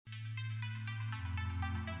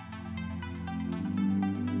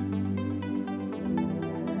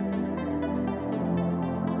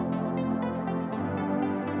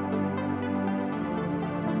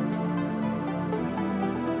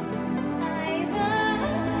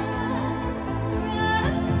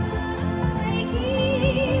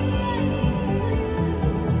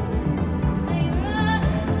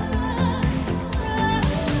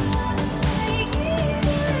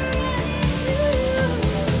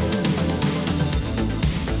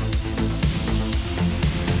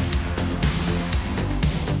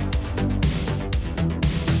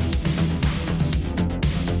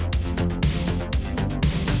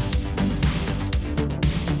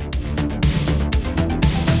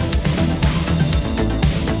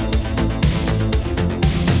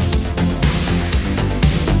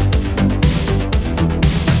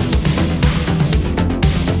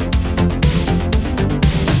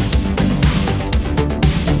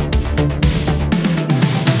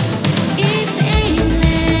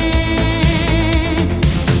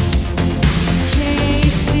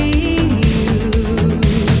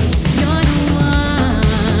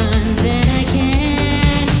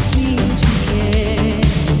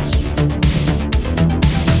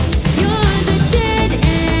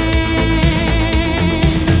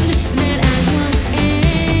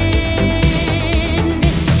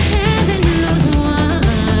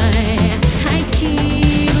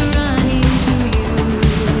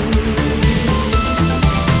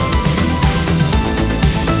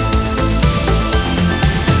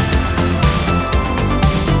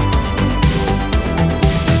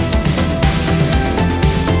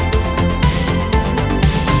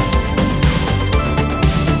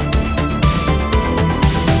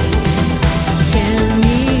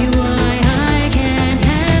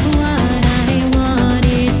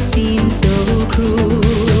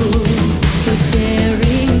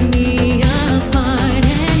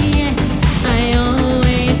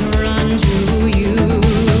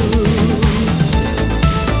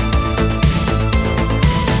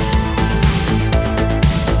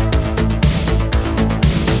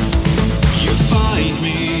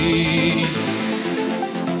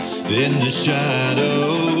in the shadows.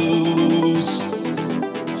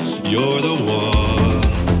 You're the one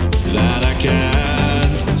that I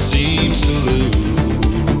can't seem to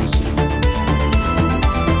lose.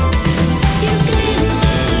 You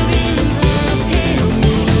glimmer in the pale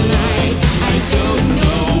moonlight. I don't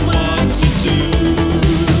know what to do.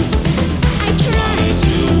 I try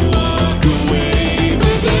to walk away,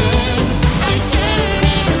 but then I turn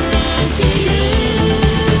around to you.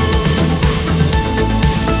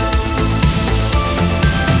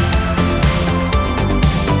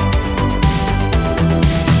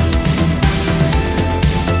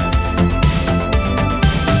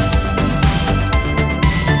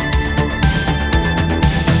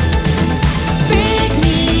 Break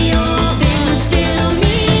me open, spill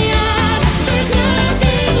me out. There's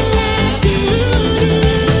nothing left to do.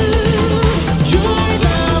 You're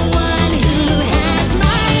the one who has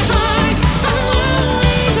my heart. I'll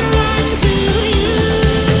always run to you.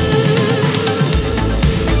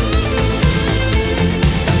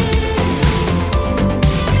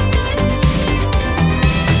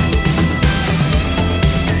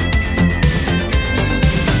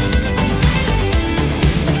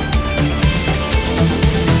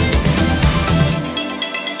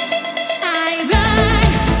 I run,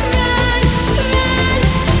 run, run,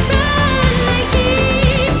 run. I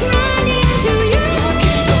keep running to you.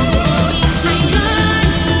 I run,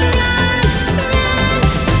 run, run,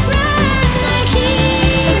 run. I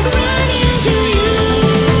keep running to you.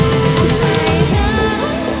 I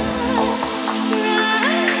run,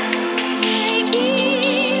 run, I keep running to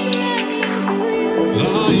you.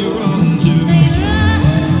 I run to you.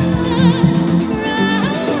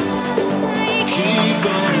 Keep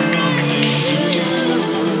on running to you.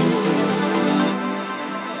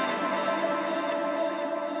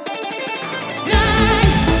 Run,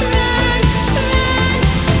 run, run, run.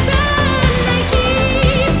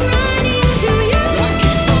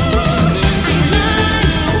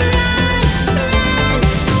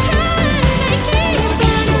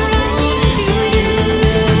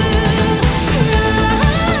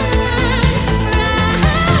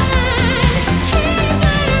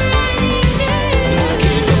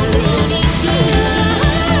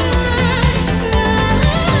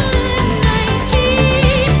 I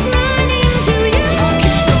keep running to you. I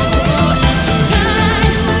run,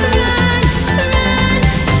 run, run, run.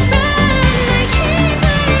 I keep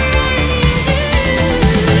on running to you.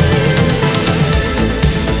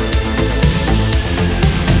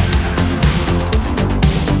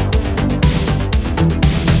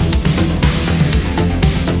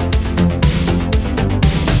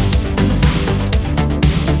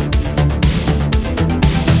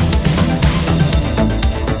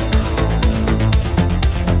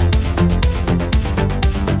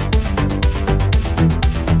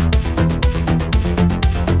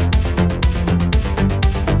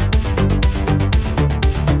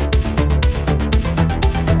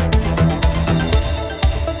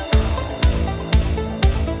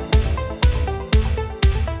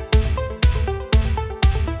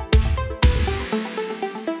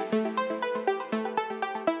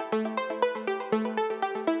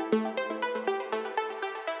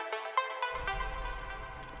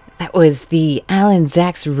 That was the Alan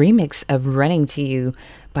Zaks remix of Running to You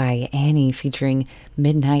by Annie featuring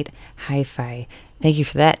Midnight Hi-Fi. Thank you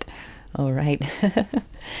for that. All right.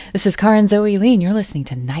 This is Cara and Zoe Lee, and you're listening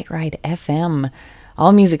to Night Ride FM.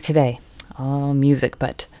 All music today. All music,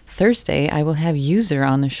 but Thursday I will have User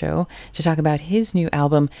on the show to talk about his new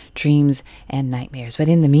album, Dreams and Nightmares. But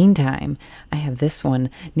in the meantime, I have this one.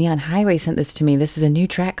 Neon Highway sent this to me. This is a new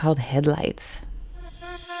track called Headlights.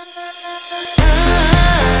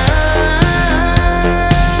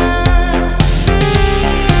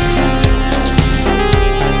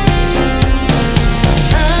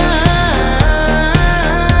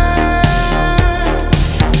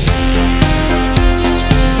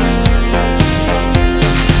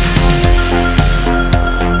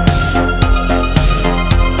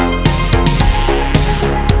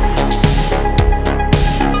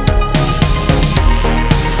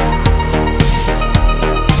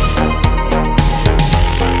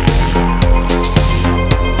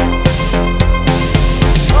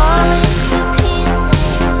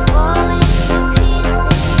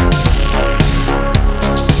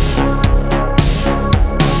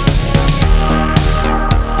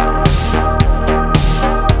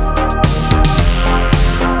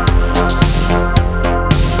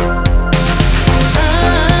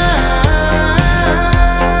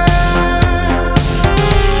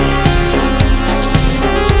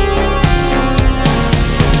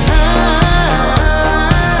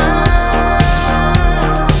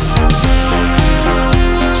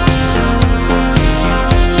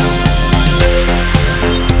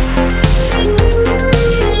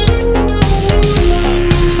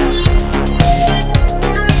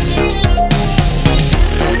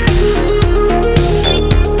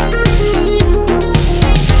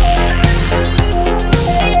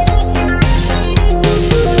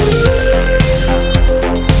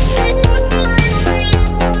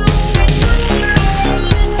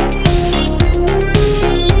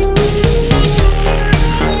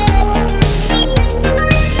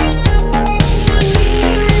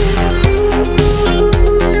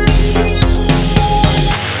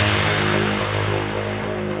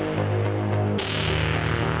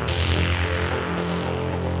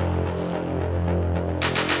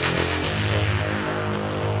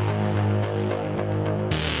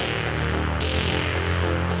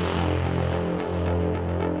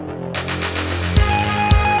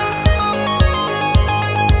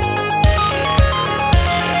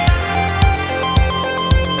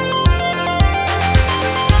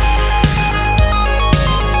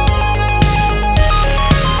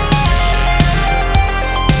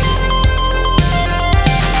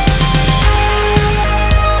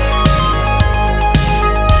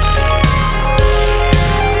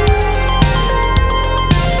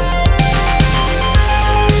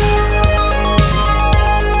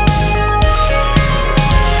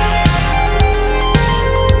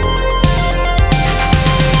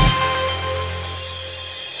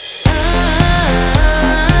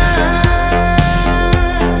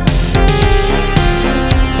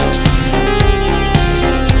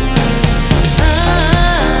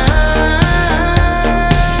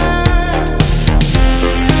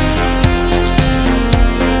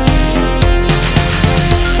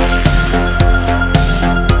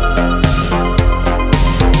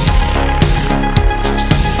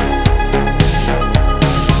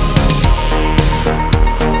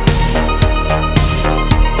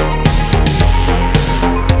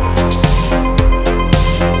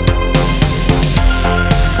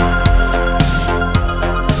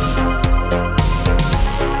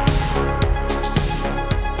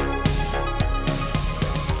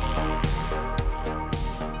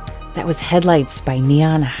 was Headlights by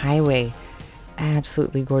Neon Highway.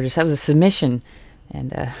 Absolutely gorgeous. That was a submission,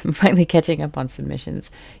 and I'm finally catching up on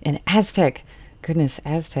submissions. And Aztec, goodness,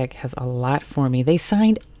 Aztec has a lot for me. They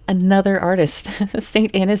signed another artist,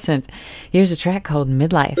 Saint Innocent. Here's a track called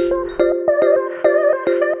Midlife.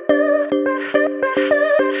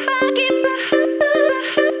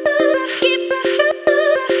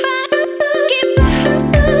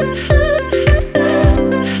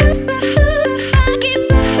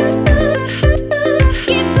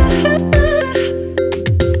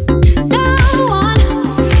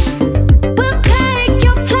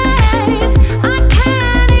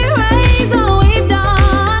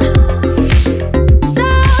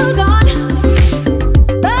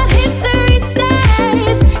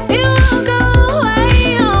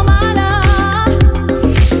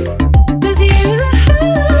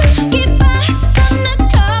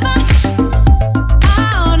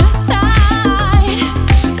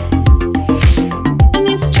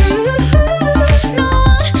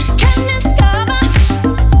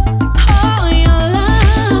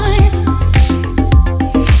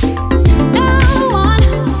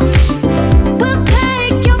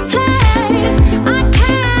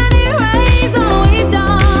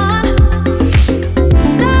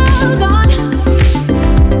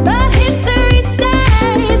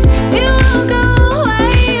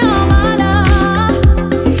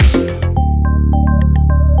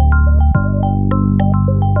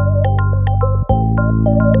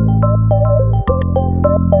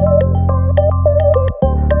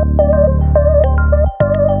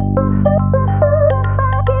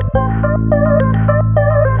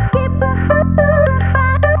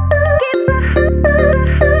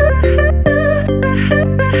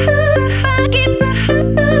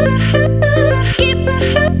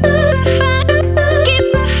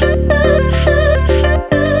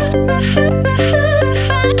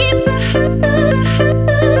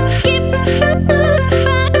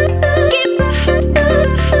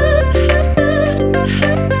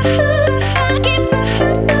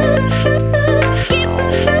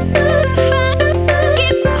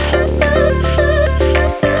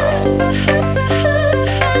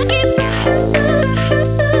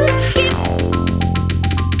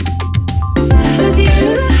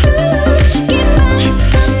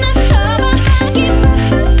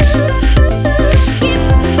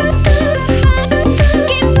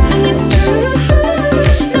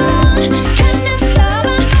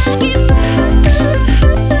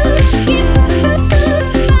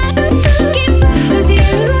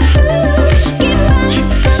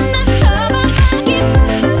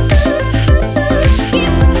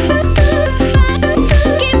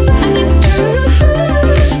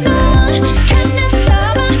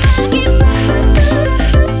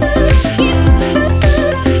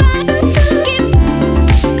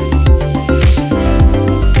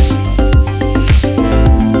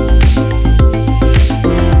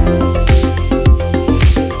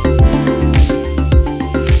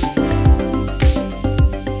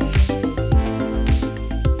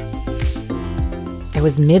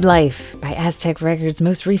 Was Midlife by Aztec Records'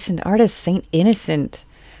 most recent artist, Saint Innocent.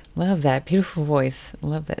 Love that. Beautiful voice.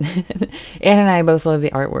 Love that. Ann and I both love the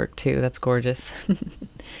artwork too. That's gorgeous.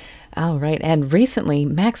 All right. And recently,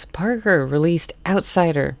 Max Parker released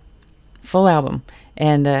Outsider, full album.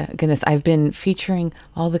 And goodness, I've been featuring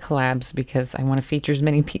all the collabs because I want to feature as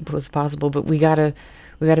many people as possible. But we gotta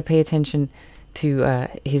pay attention to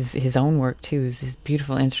his own work too, his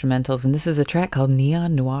beautiful instrumentals. And this is a track called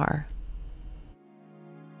Neon Noir.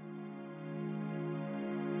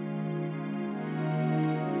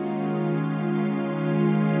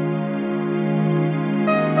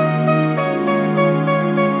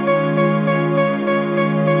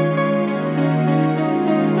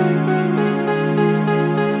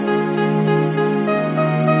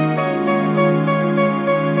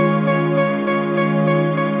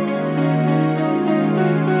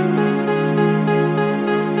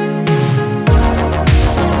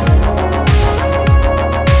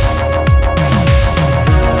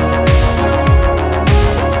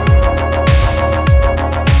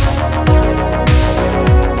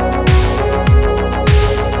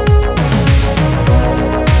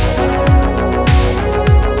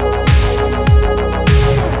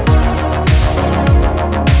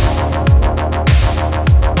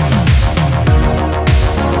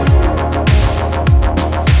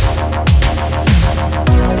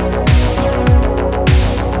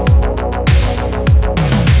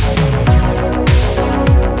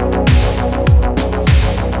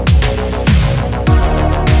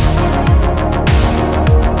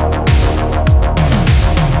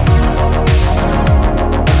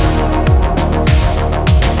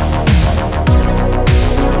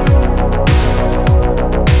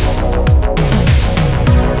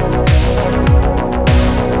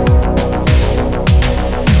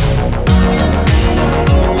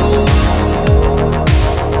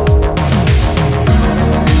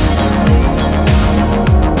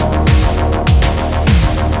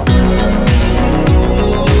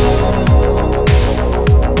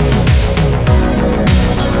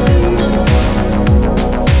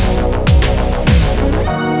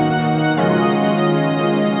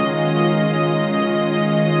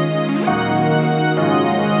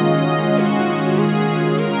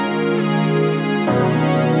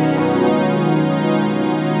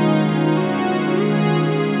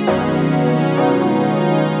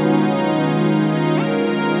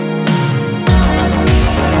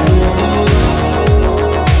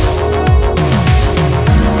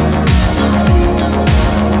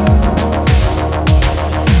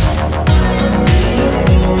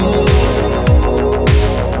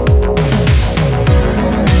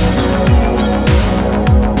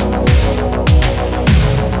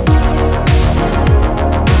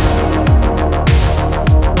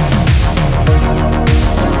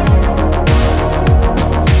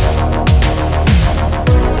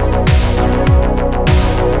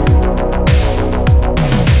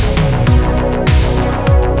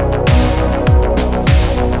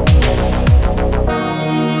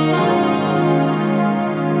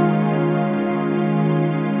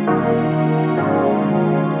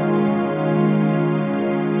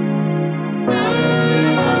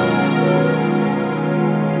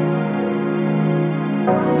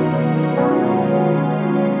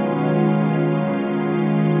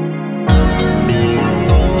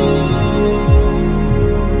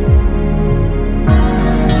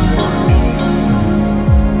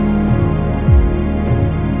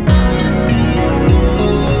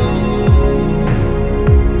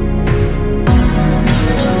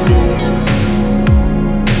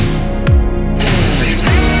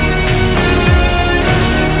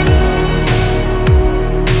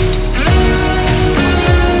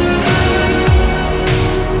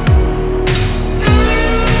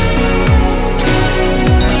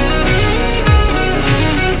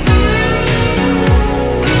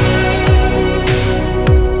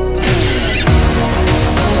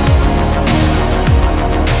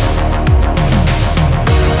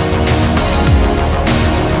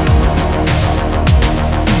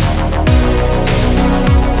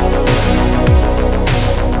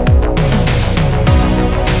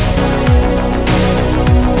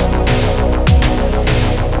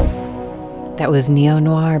 was Neo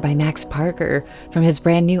Noir by Max Parker from his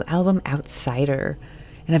brand new album Outsider.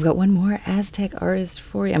 And I've got one more Aztec artist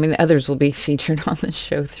for you. I mean, the others will be featured on the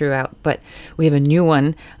show throughout, but we have a new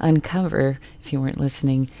one, Uncover. If you weren't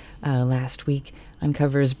listening last week,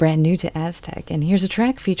 Uncover is brand new to Aztec. And here's a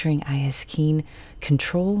track featuring I.S. Keen,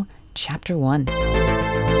 Control, Chapter 1.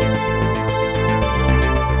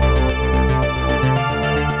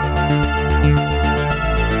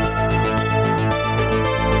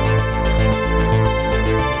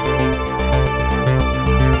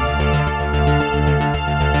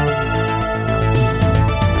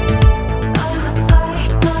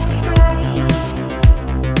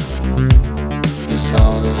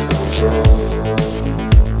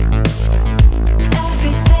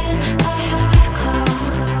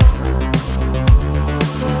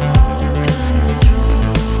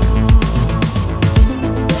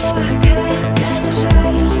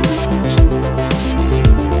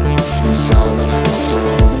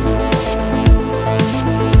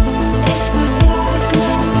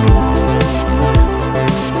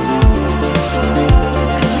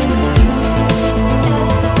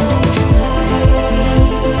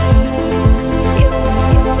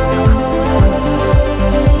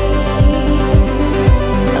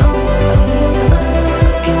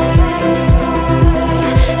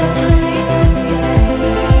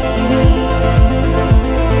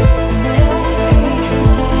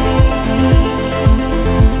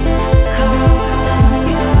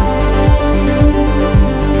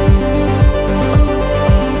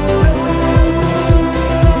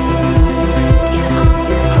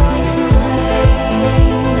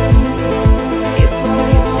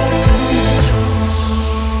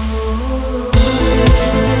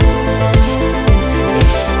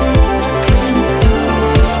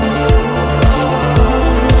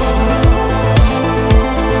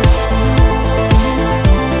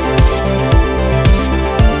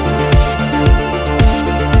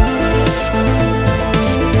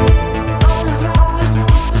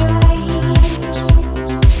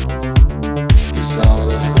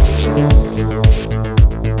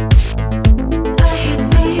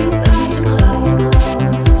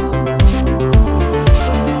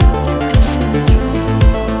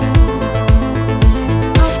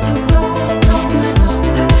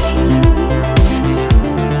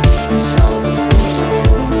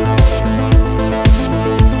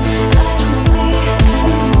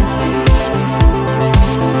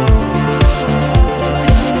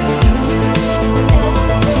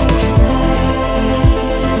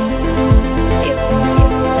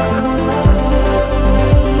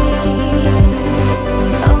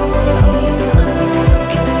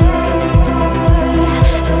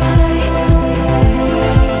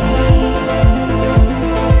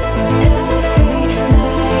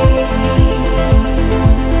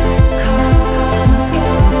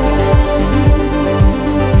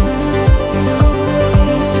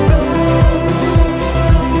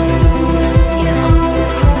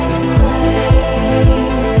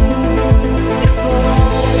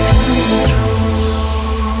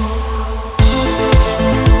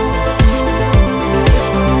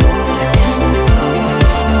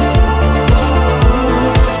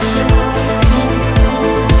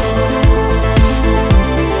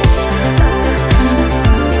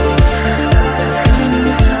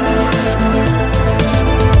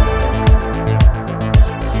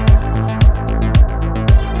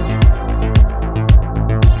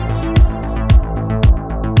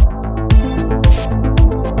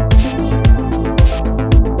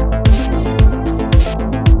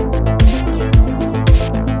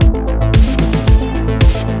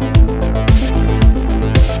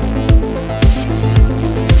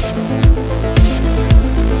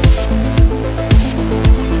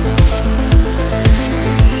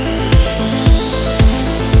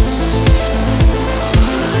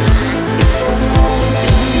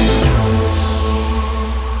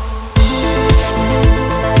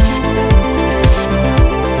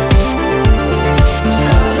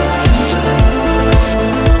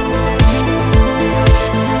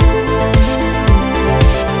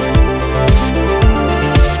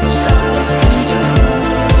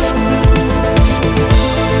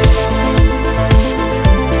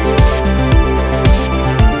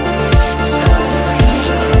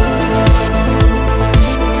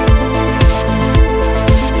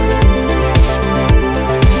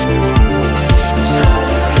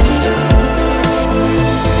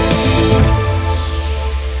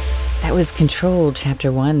 was Control,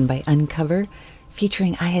 Chapter 1 by Uncover,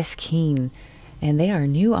 featuring I.S. Keen. And they are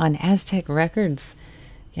new on Aztec Records.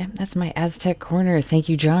 Yeah, that's my Aztec Corner. Thank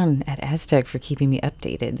you, John, at Aztec, for keeping me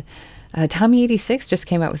updated. Tommy86 just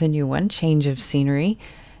came out with a new one, Change of Scenery.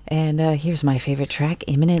 And here's my favorite track,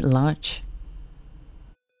 Imminent Launch.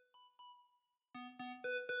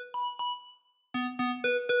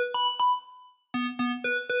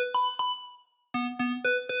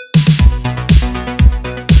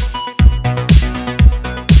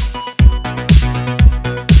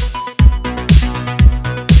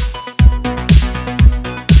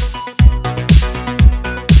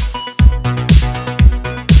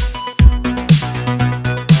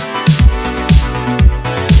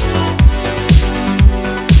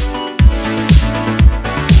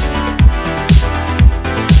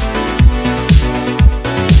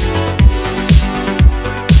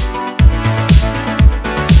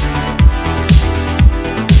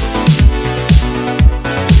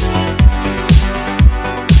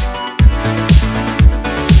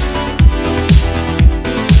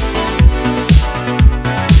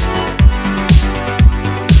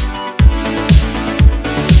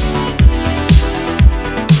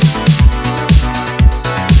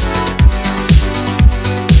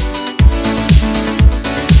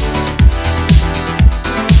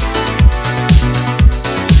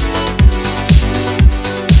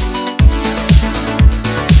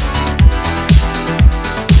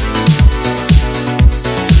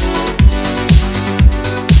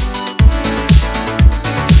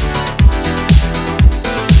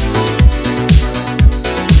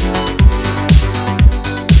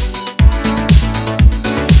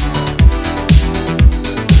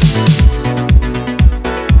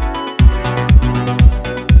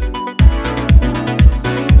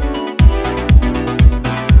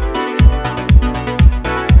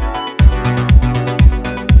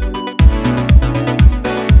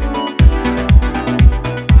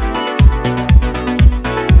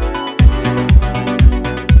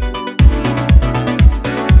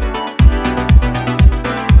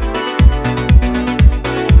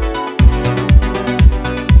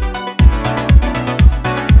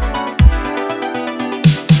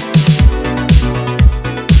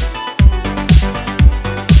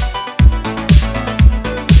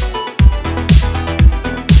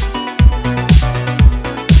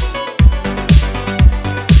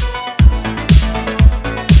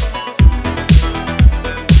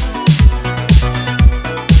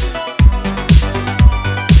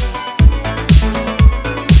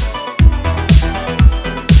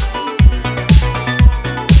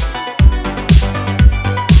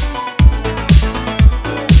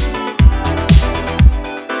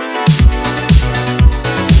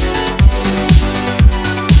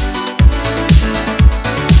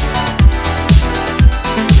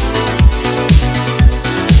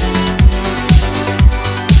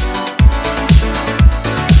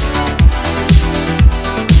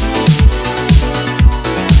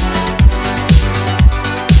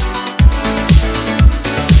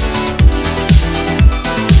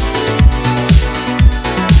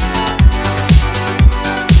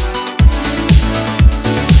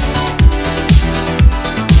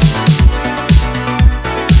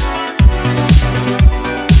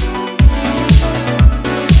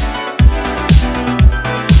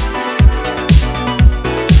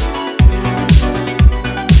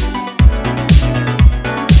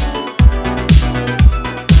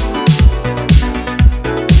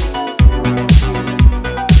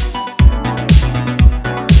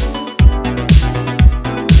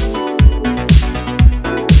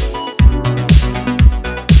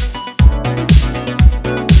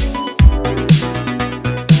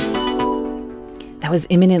 That was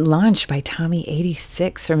Imminent Launch by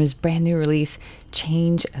Tommy86 from his brand new release,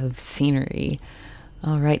 Change of Scenery.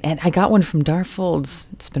 All right, and I got one from Darfolds.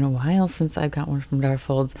 It's been a while since I've got one from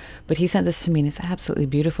Darfolds, but he sent this to me and it's absolutely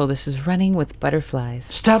beautiful. This is Running with Butterflies.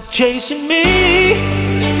 Stop chasing me.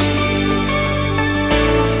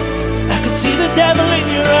 I could see the devil in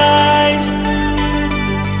your eyes.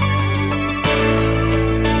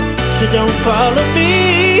 So don't follow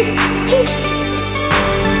me.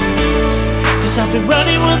 'Cause I've been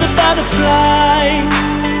running with the butterflies.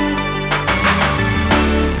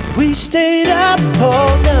 We stayed up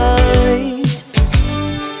all night.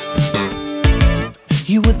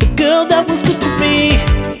 You were the girl that was good to me.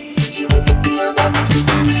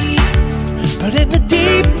 But in the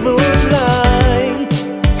deep moonlight,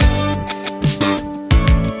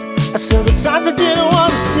 I saw the signs I didn't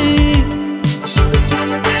want to see.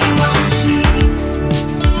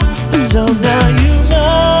 So now you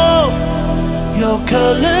know your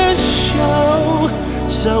colors show.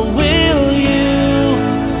 So will you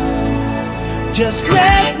just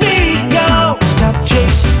let me go? Stop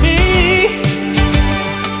chasing me.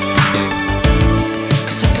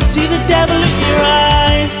 'Cause I can see the devil in your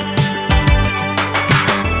eyes.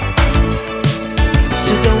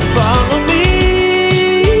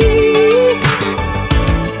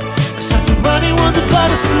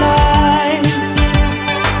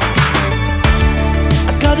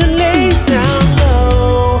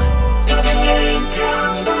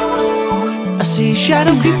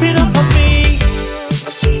 shadow creeping up on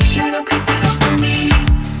me.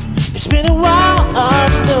 It's been a while, I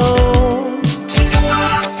know.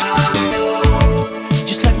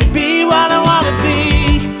 Just let me be what I wanna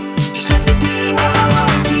be.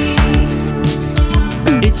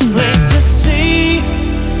 It's plain to see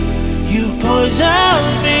you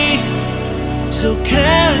poisoned me. So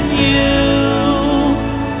can you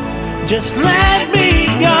just let me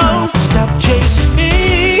go? Stop chasing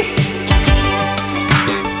me,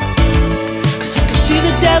 'cause I can see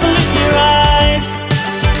the devil in your eyes.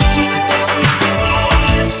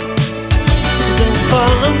 So don't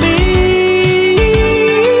follow me,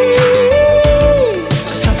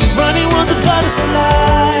 'cause I'll be running with the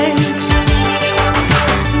butterflies.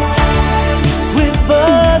 With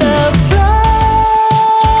butterflies.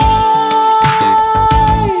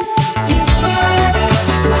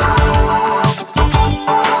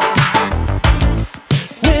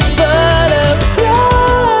 With butterflies.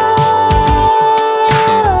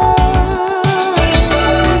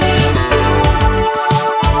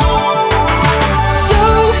 So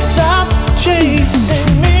stop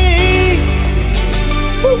chasing me.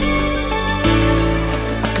 Woo.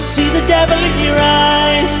 I can see the devil in your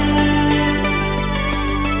eyes.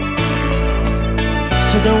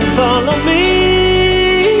 So don't follow me,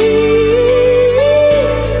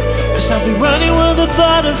 'cause I'll be running with the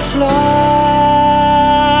butterflies.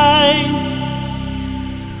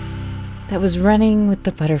 That was Running with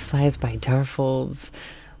the Butterflies by Darfolds.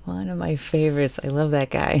 One of my favorites. I love that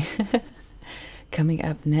guy. Coming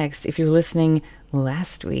up next, if you were listening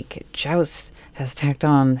last week, Joust has tacked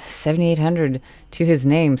on 7800 to his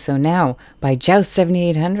name. So now, by Joust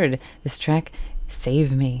 7800, this track,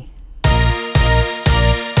 Save Me.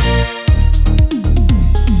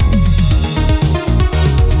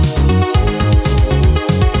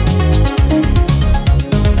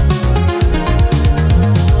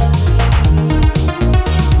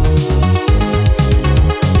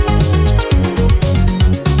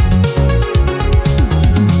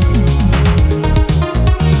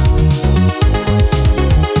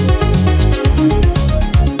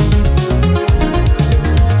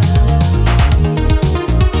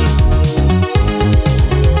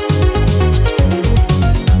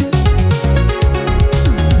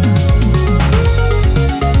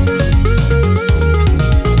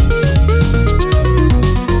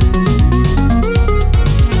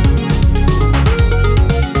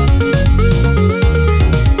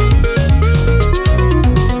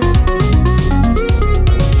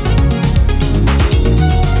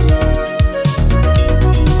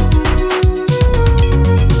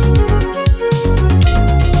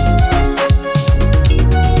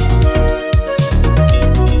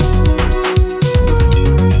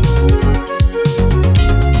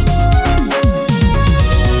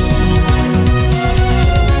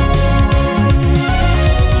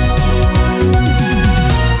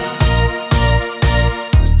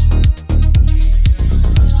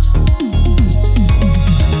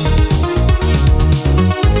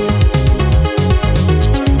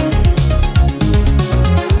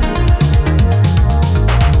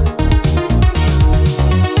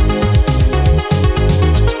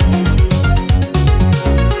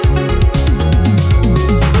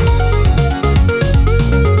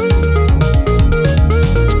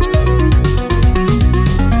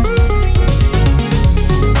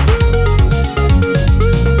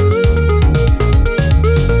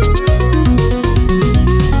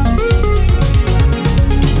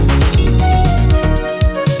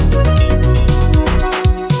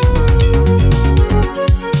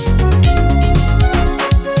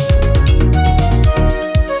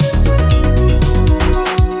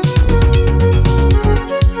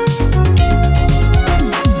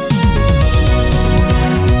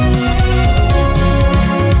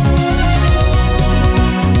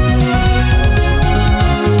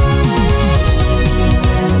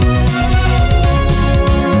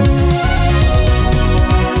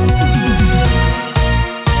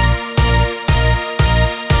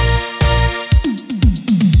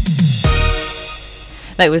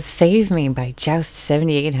 That was Save Me by Joust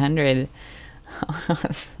 7800.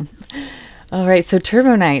 Awesome. All right, so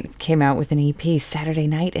Turbo Night came out with an EP Saturday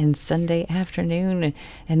night and Sunday afternoon,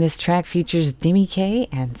 and this track features Demi K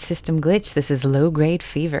and System Glitch. This is Low Grade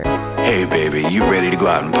Fever. Hey baby, you ready to go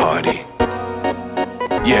out and party?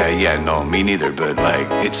 Yeah, no, me neither, but like,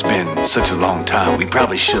 it's been such a long time, we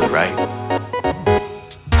probably should, right?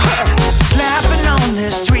 Slapping on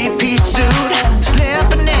this three-piece suit,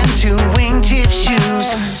 slipping into wingtip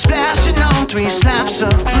shoes, splashing on 3 slaps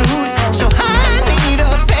of brood, so I need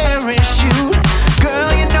a parachute.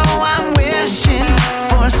 Girl, you know I'm wishing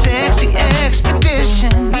for a sexy expedition.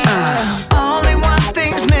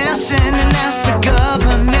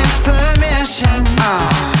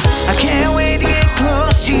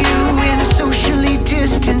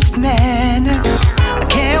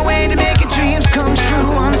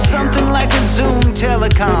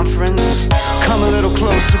 teleconference. Come a little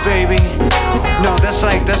closer, baby. No, that's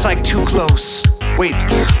like too close. Wait,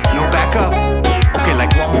 no, back up. Okay,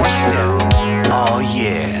 like one more step. Oh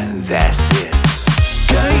yeah, that's it.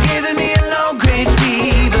 Girl, you're giving me a low-grade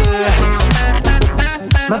fever.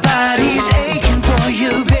 My body's aching for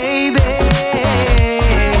you, baby.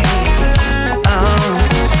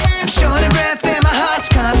 I'm short of breath and my heart's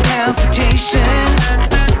got palpitations.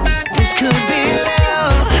 This could be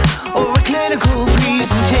love or a clinical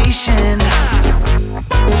presentation.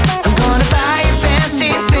 I'm gonna buy you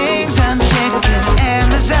fancy things. I'm checking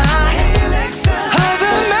Amazon. All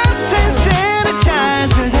the must and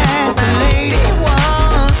sanitizer that the lady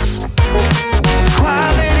wants.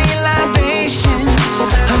 Quality libations,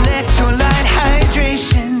 electrolyte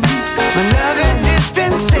hydration. My love and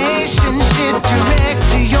dispensation shipped direct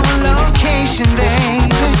to your location, baby.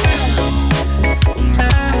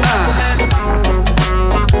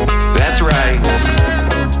 That's right.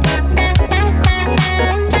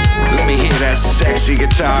 Let me hear that sexy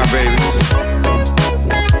guitar, baby.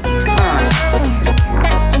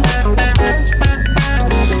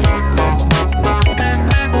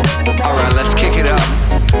 Alright, let's kick it up.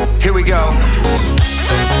 Here we go.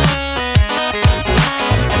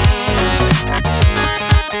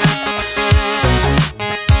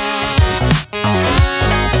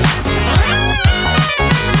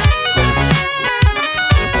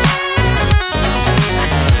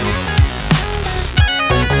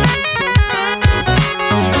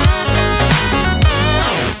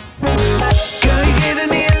 Girl, you're giving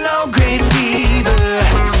me a low-grade fever.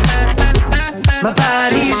 My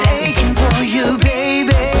body's aching for you,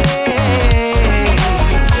 baby.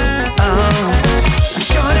 I'm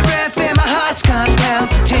short of breath and my heart's got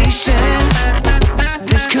palpitations.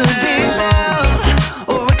 This could be love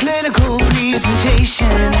or a clinical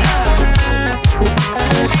presentation.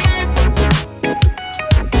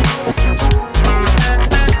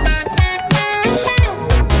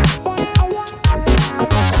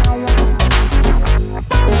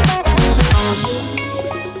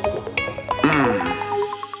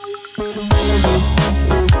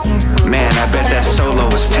 Man, I bet that solo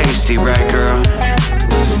was tasty, right, girl?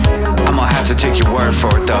 I'm gonna have to take your word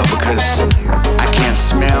for it, though, because I can't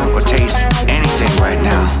smell or taste anything right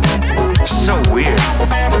now. So weird.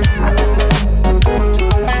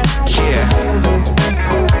 Yeah.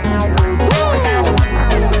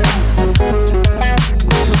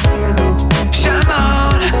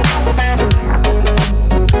 Shimon!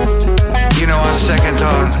 You know, on second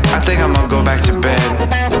thought, I think I'm gonna go back to bed.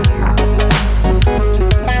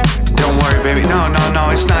 Don't worry, baby. No,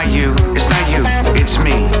 it's not you. It's not you. It's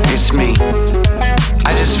me. It's me.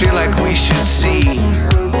 I just feel like we should see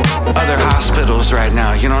other hospitals right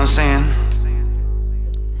now. You know what I'm saying?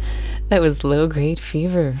 That was Low Grade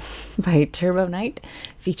Fever by Turbo Knight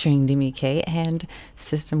featuring Demi K and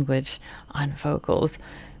System Glitch on vocals.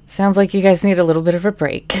 Sounds like you guys need a little bit of a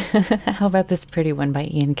break. How about this pretty one by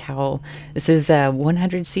Ian Cowell? This is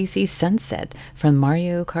 100cc Sunset from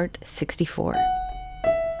Mario Kart 64.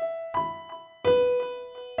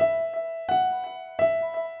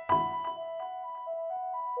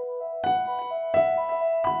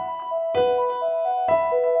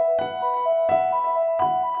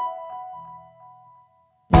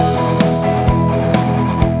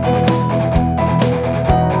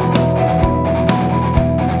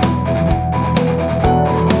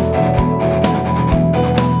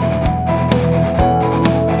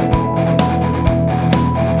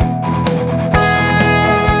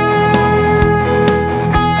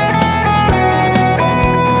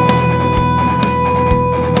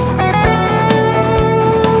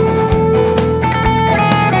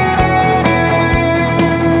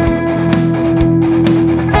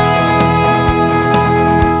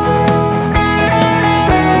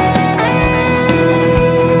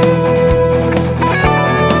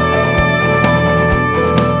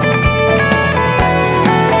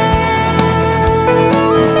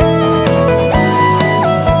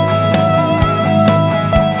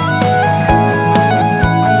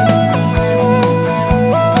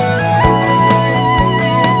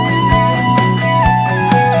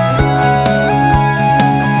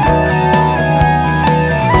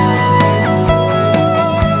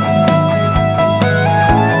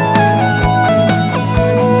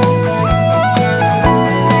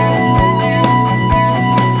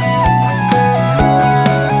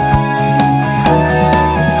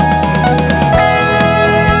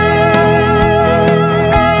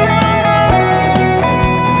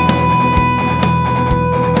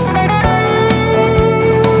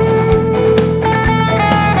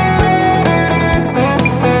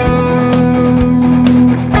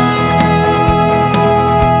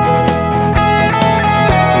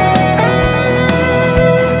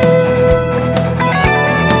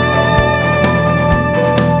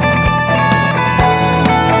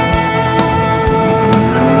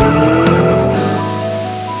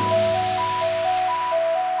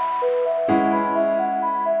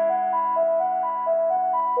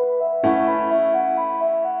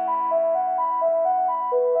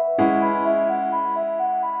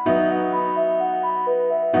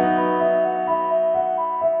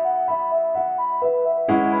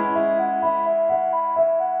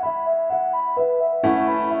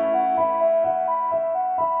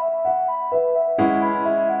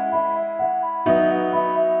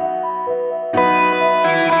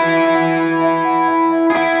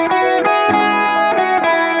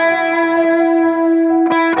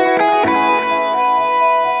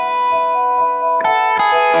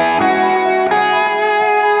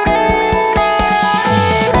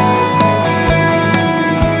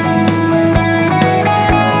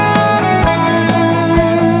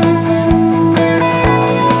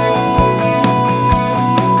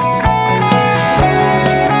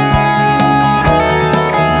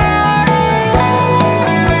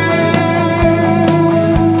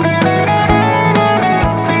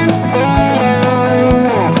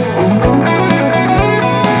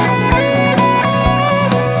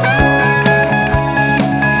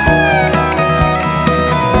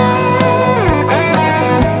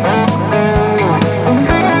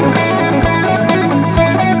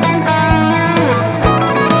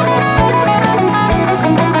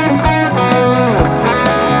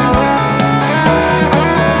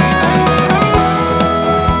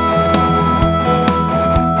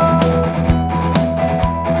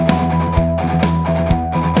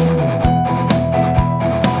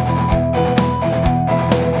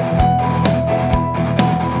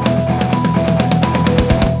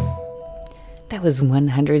 That was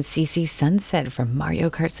 100cc Sunset from Mario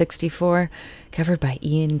Kart 64, covered by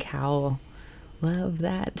Ian Cowell. Love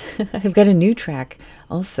that. I've got a new track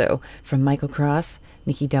also from Michael Cross,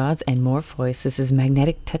 Nikki Dodds, and Morpheus. This is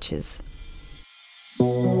Magnetic Touches.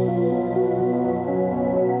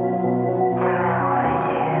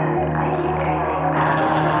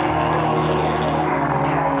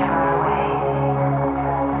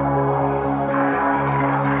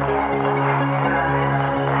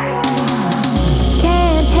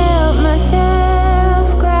 Can't help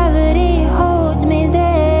myself, gravity holds me,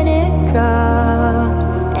 then it drops,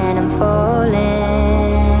 and I'm falling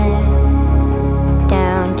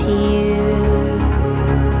down to you.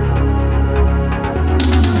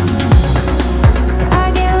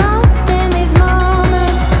 I get lost in these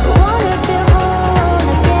moments, wanna feel whole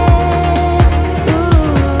again. Ooh,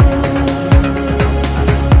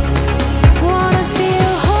 wanna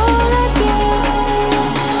feel whole again.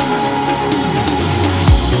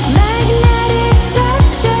 Magnetic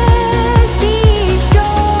touches keep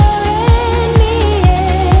drawing me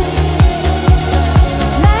in.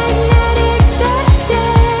 Magnetic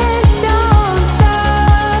touches don't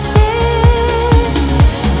stop this.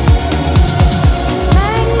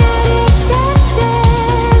 Magnetic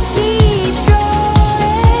touches keep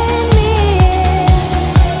drawing me in.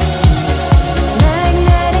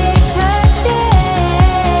 Magnetic touches.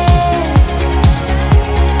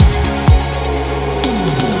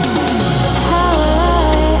 How will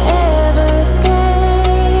I ever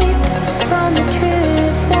escape from the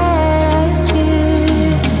truth that I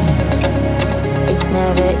choose? It's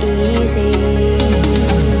never easy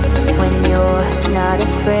when you're not a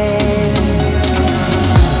friend.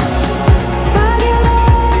 But you're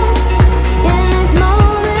lost in these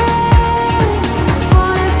moments,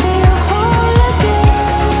 wanna feel whole again.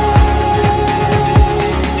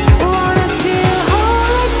 Wanna feel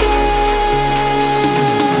whole again.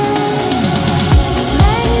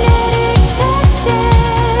 Magnetic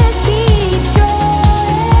touches keep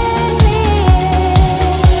drawing me in.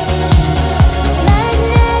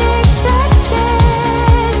 Magnetic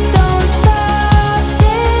touches don't stop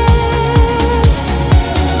this.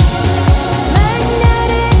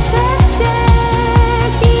 Magnetic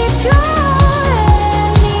touches keep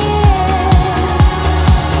drawing me in.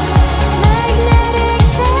 Magnetic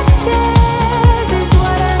touches is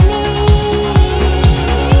what I need.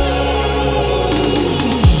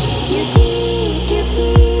 You keep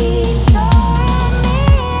drawing me in.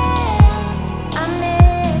 I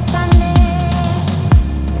miss magnetic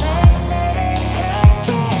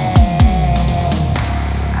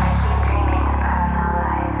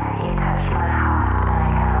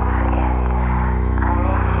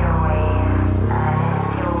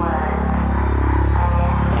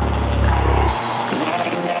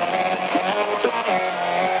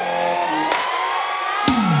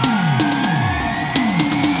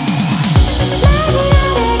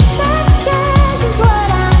Magnetic touches is what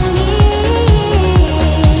I need.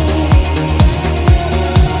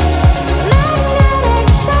 Magnetic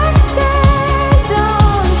touches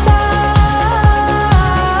don't stop.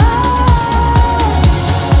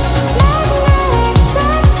 Magnetic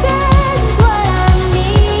touches is what I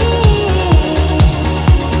need.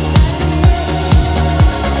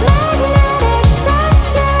 Magnetic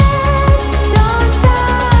touches don't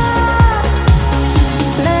stop.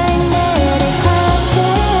 Magnetic touches.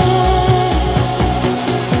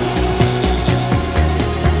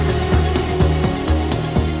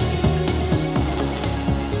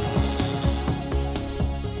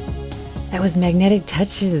 That was Magnetic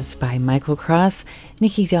Touches by Michael Cross,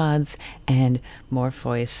 Nikki Dodds, and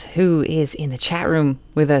Morpheus, who is in the chat room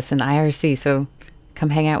with us in IRC. So come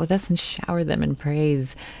hang out with us and shower them in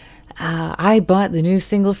praise. I bought the new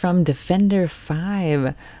single from Defender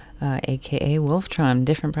 5, aka Wolftron,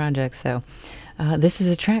 different projects though. This is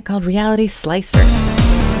a track called Reality Slicer.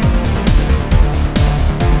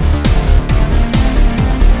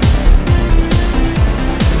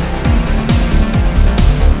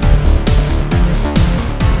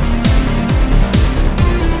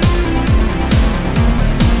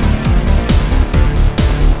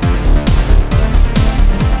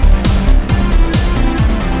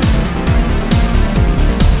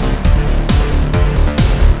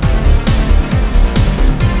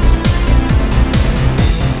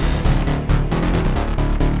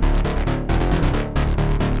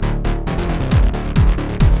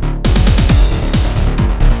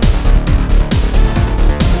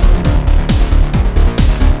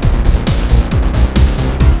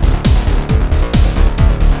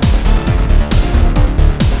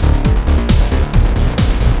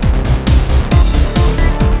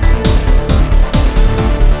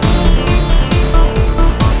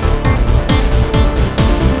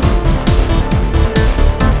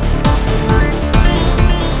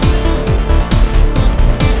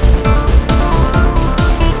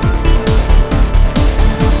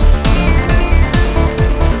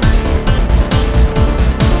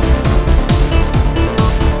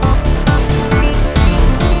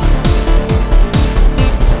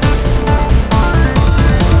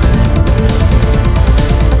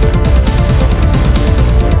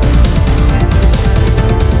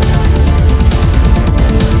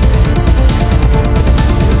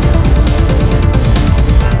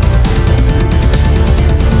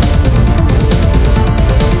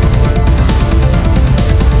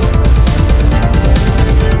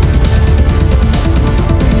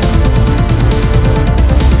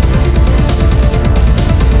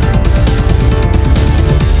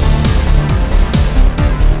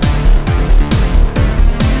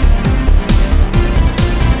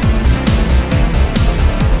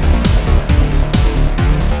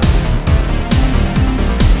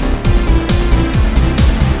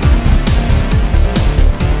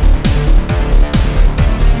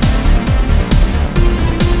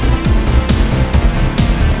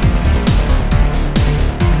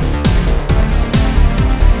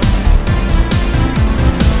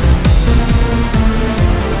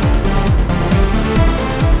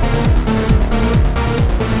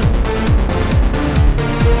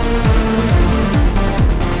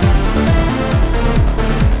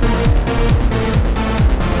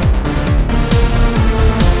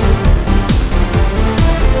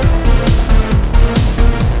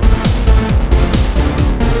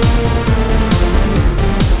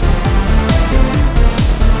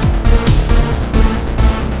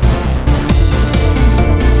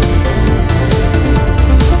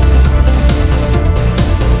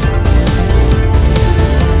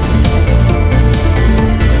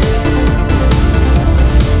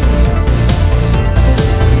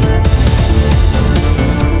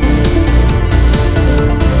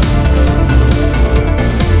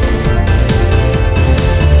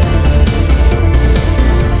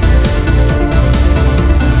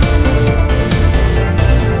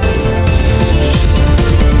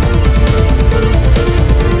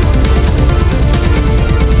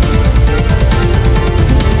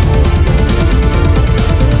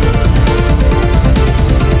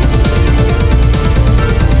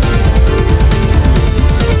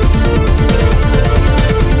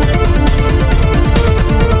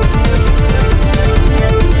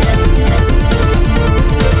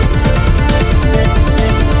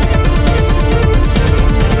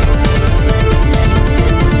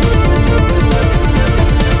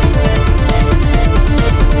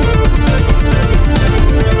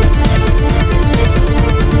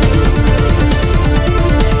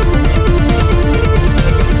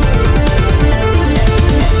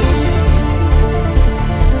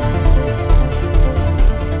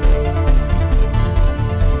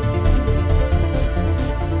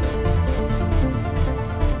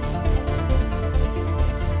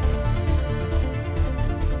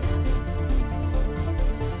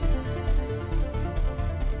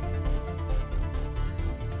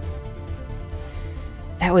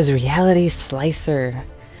 That was Reality Slicer,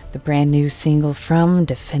 the brand new single from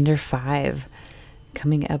Defender 5.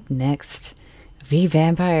 Coming up next, V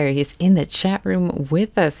Vampire is in the chat room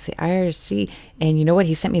with us, the IRC. And you know what?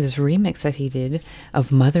 He sent me this remix that he did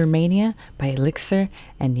of Mother Mania by Elixir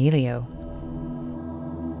and Nelio.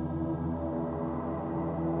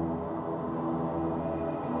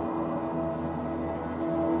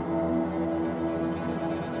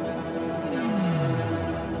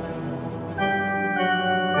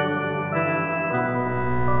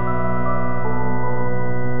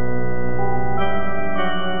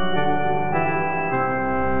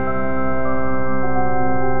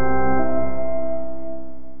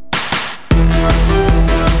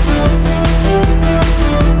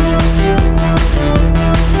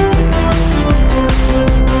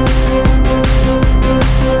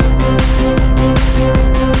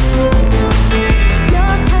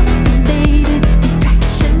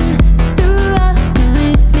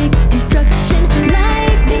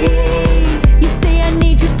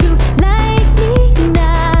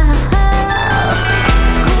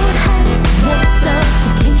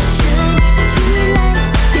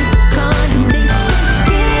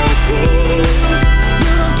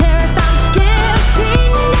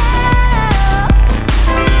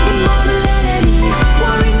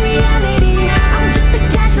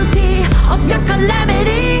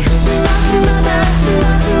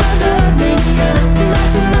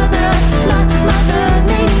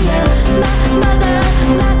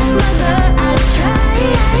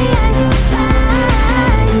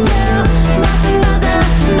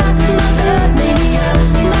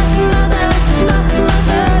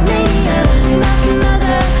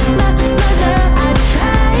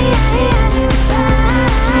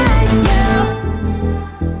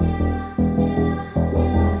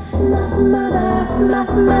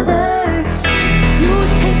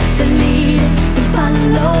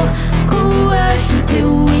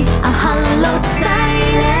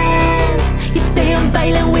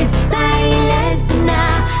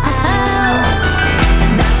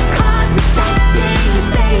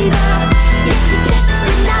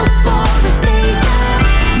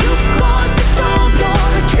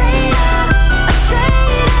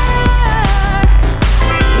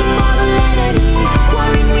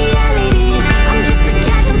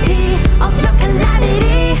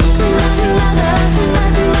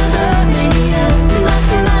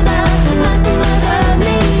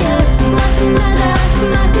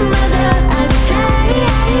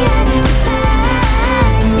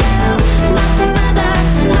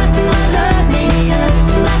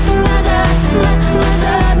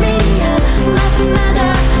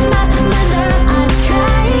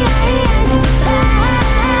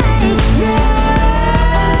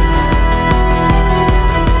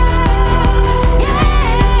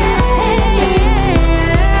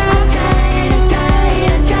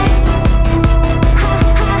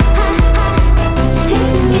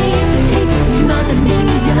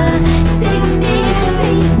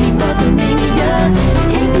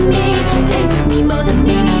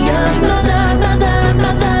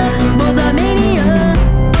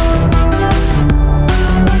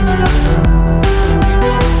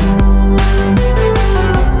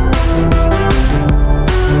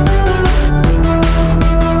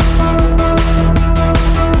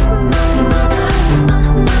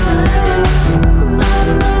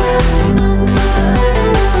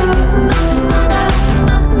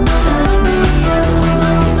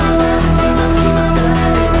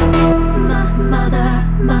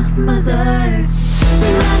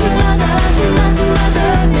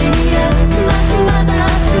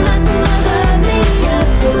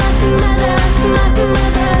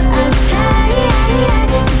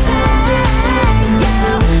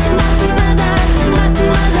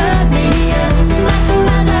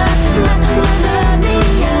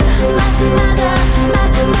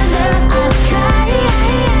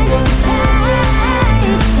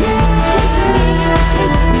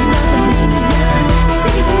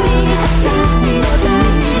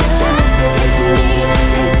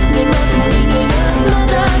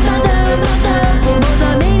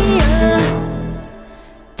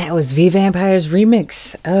 was V Vampire's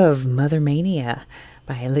remix of Mother Mania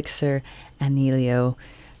by Elixir and Nelio,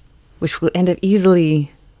 which will end up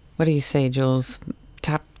easily, what do you say, Jules?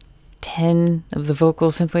 Top 10 of the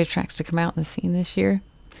vocal synthwave tracks to come out in the scene this year?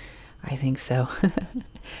 I think so.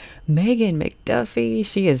 Megan McDuffie,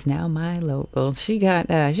 she is now my local. She got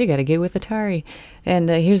to get with Atari, and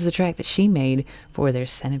here's the track that she made for their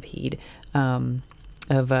Centipede of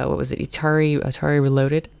what was it? Atari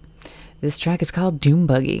Reloaded. This track is called Doom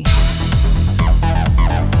Buggy.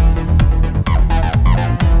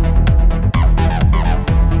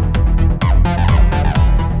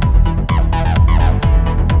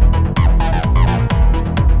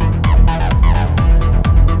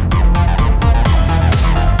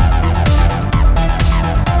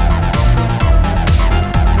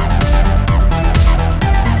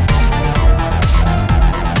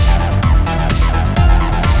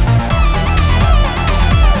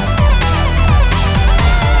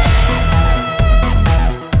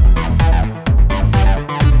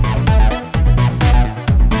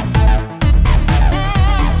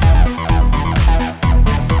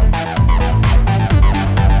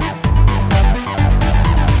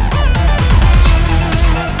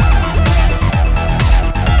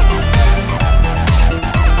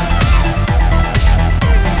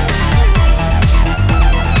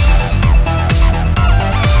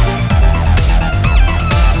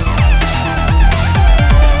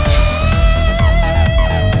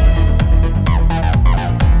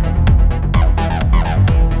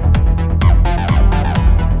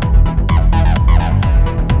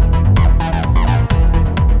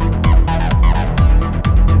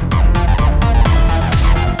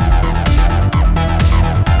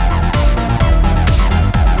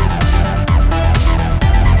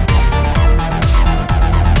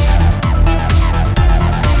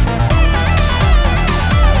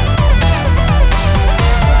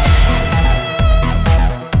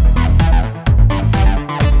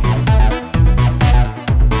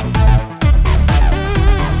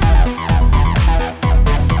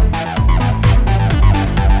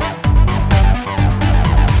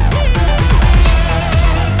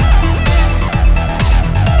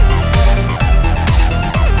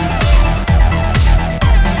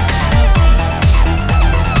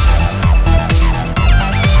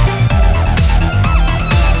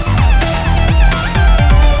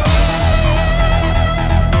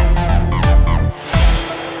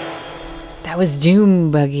 That was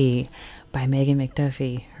Doom Buggy by Megan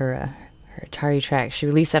McDuffie, her Atari track. She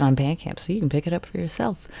released that on Bandcamp, so you can pick it up for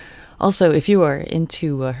yourself. Also, if you are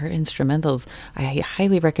into her instrumentals, I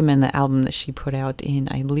highly recommend the album that she put out in,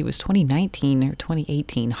 I believe it was 2019 or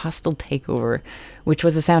 2018, Hostile Takeover, which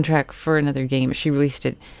was a soundtrack for another game. She released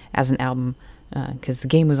it as an album because the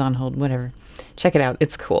game was on hold, whatever. Check it out.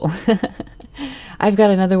 It's cool. I've got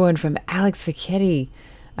another one from Alex Fichetti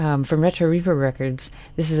from Retro Reverb Records.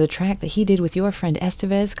 This is a track that he did with your friend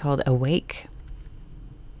Estevez called Awake.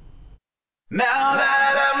 Now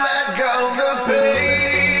that I've let go of the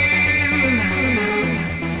pain,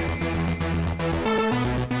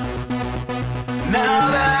 now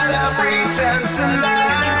that I pretend to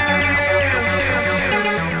live,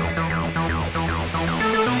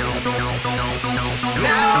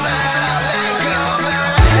 now that I let go of the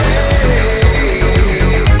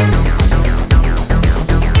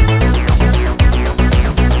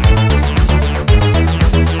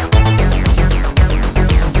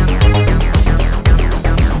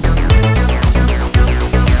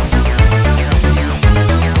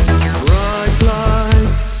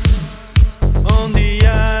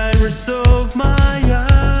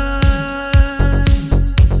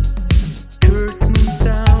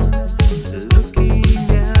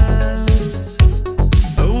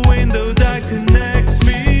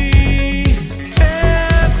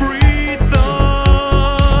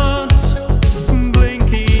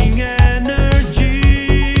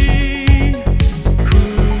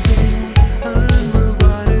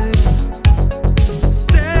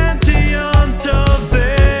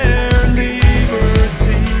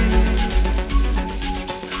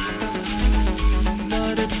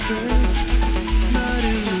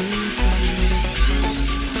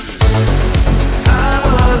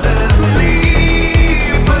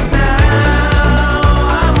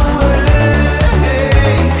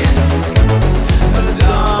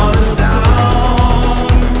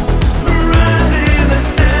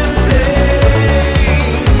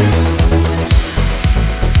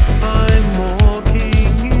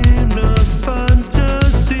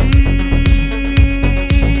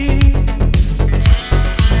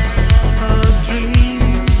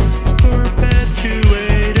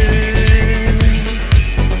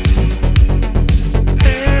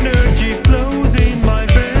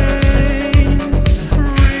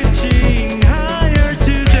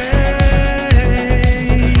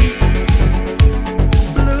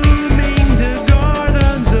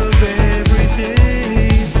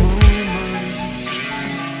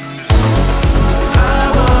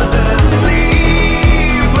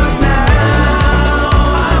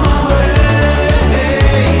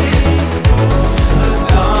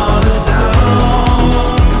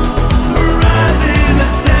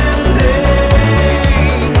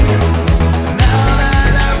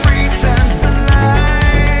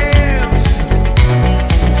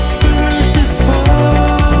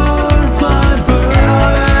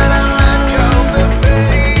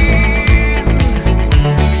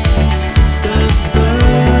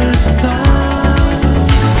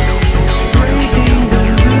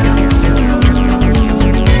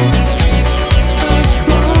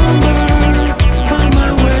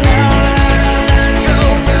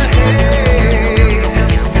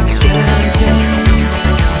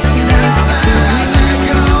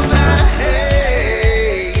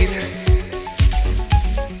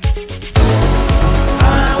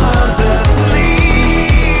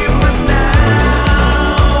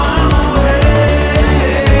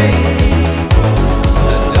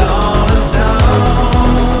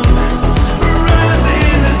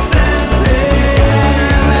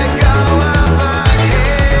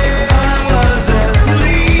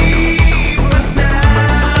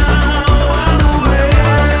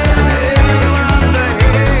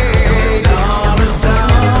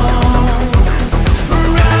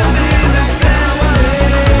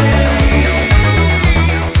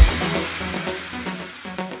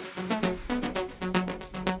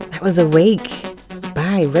Was Awake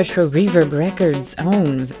by Retro Reverb Records'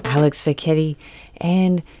 own Alex Fichetti,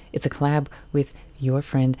 and it's a collab with your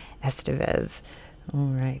friend Estevez. All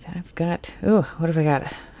right, I've got, what have I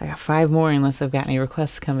got? I got 5 more unless I've got any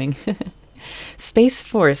requests coming. Space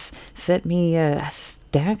Force sent me a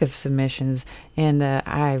stack of submissions, and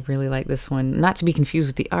I really like this one. Not to be confused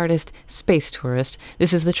with the artist, Space Tourist.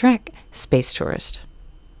 This is the track, Space Tourist.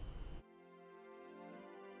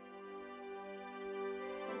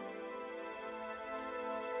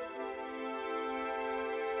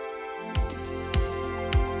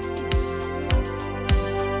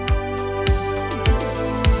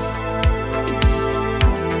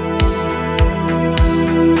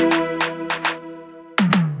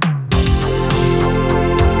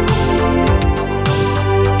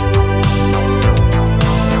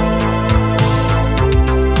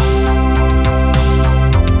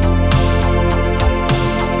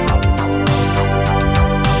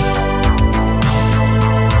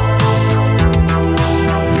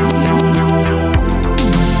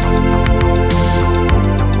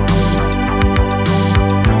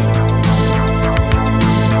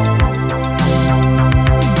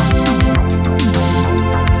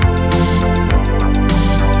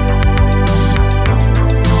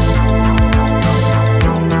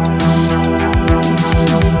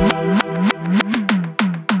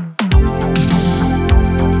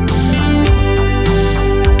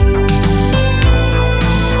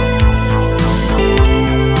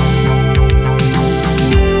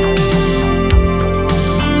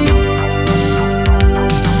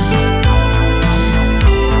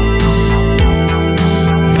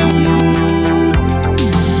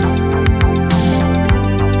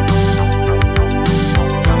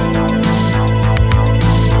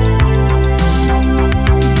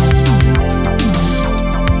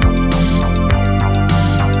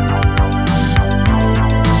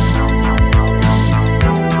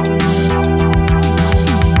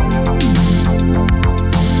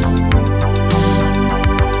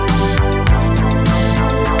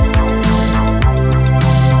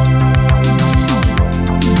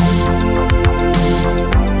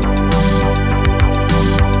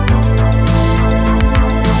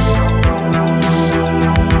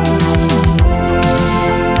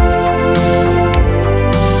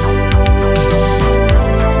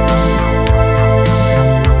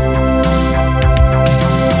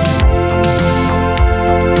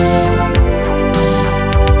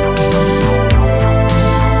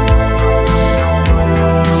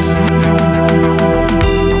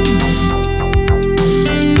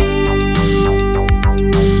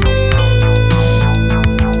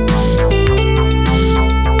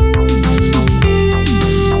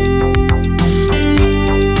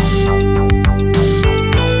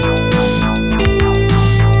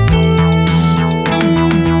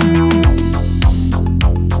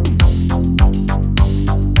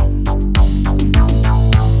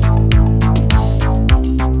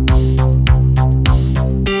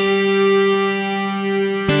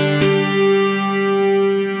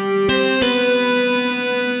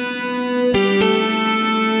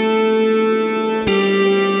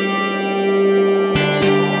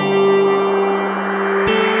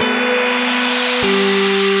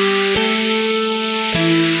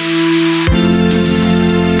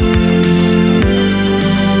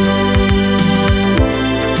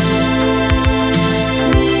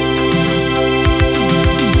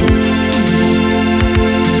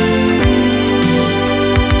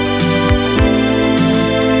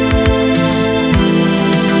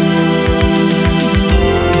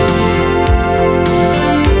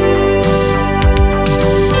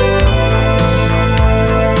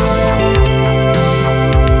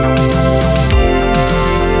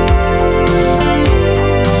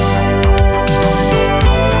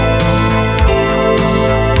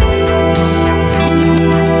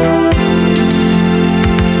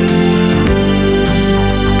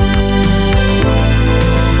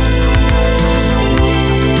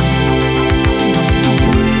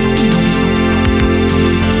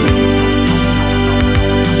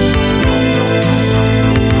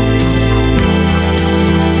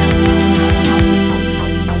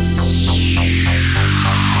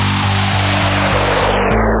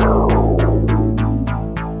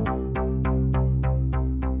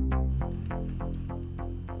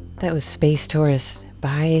 That was Space Tourist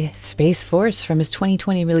by Space Force from his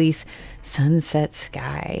 2020 release, Sunset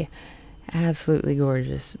Sky. Absolutely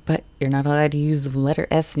gorgeous, but you're not allowed to use the letter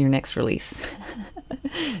S in your next release.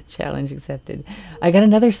 Challenge accepted. I got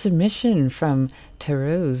another submission from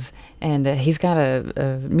Tarose, and he's got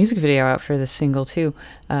a music video out for this single too,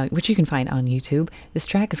 which you can find on YouTube. This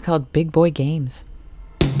track is called Big Boy Games.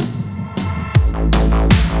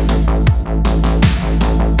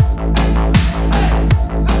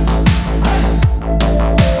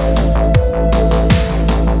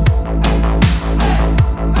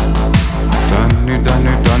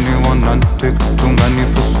 Danny, one and take too many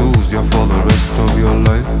pursues, yeah, for the rest of your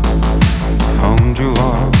life. Found you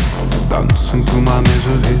out, dancing to my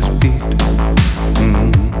misery's beat.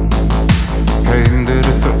 Cain did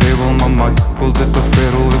it to Abel, my Michael did the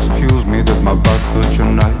fatal. Excuse me that my back hurt your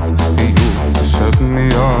knife. You set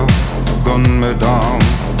me up, gunned me down,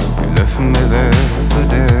 you left me there for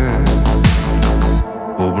dead.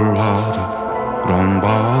 Oh brother, don't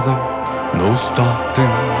bother, no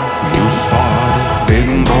stopping, you started. Big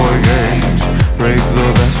boy games, break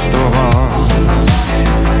the best of us.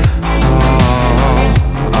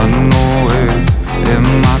 I know it in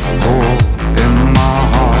my core, in my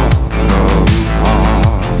heart of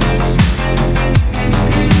hearts.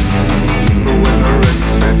 But when the wreck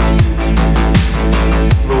said,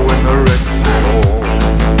 but when the wreck said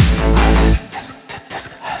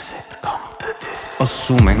has it come to this?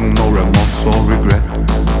 Assuming no remorse or regret,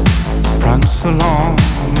 prance along,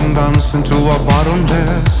 dance into a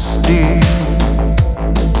bottomless deep.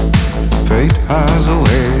 Fate has a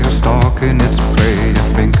way of stalking its prey. You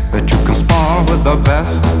think that you can spar with the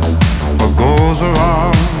best. What goes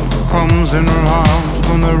around comes in rounds.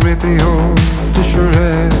 Gonna rip you to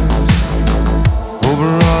shreds. Oh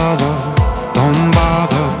brother, don't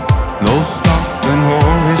bother, no stopping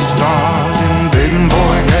or restarting. Big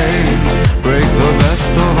boy games, break the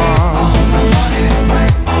best of us.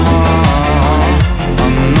 I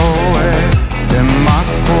know it in my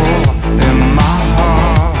core, in my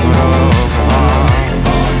heart of hearts.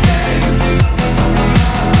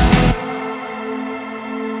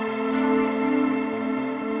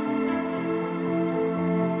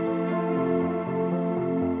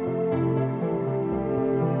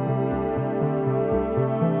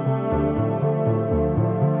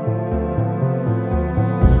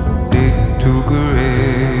 Dig two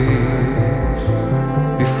graves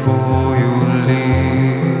before you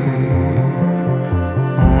leave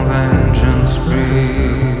on vengeance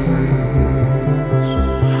breeze.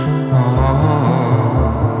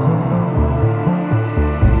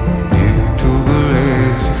 Dig two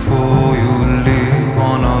graves before you leave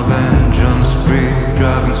on a vengeance spree,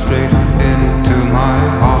 driving straight into my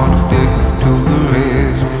heart. Dig two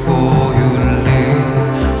graves before you leave,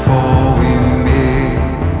 for we meet,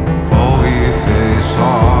 for we face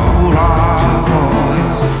our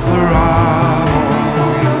rivals.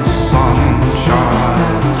 You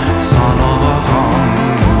sunshine, son of a gun,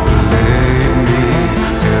 you played me,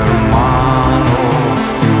 hermano,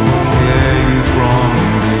 you came from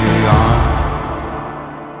beyond.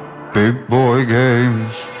 Big boy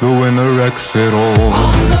games, the winner wrecks it all.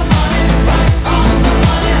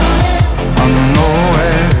 I know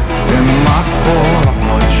it in my core. How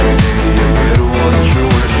much you need, you get what you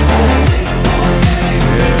wish for.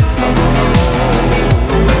 Yes, I'm on a roll.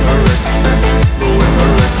 The winner wrecks it, the winner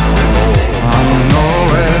wrecks it all. I know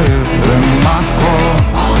it in my core.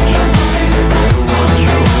 How much you need, you get what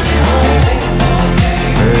you wish for.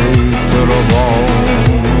 Hey, to the bone.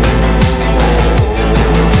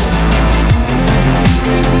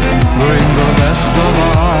 Bring the best of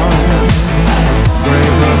us,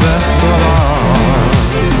 bring the best of us.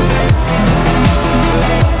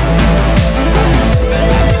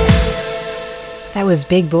 That was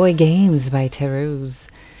Big Boy Games by Tarose.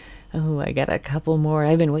 Oh, I got a couple more.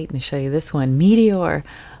 I've been waiting to show you this one. Meteor,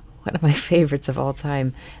 one of my favorites of all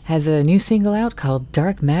time, has a new single out called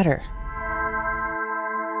Dark Matter.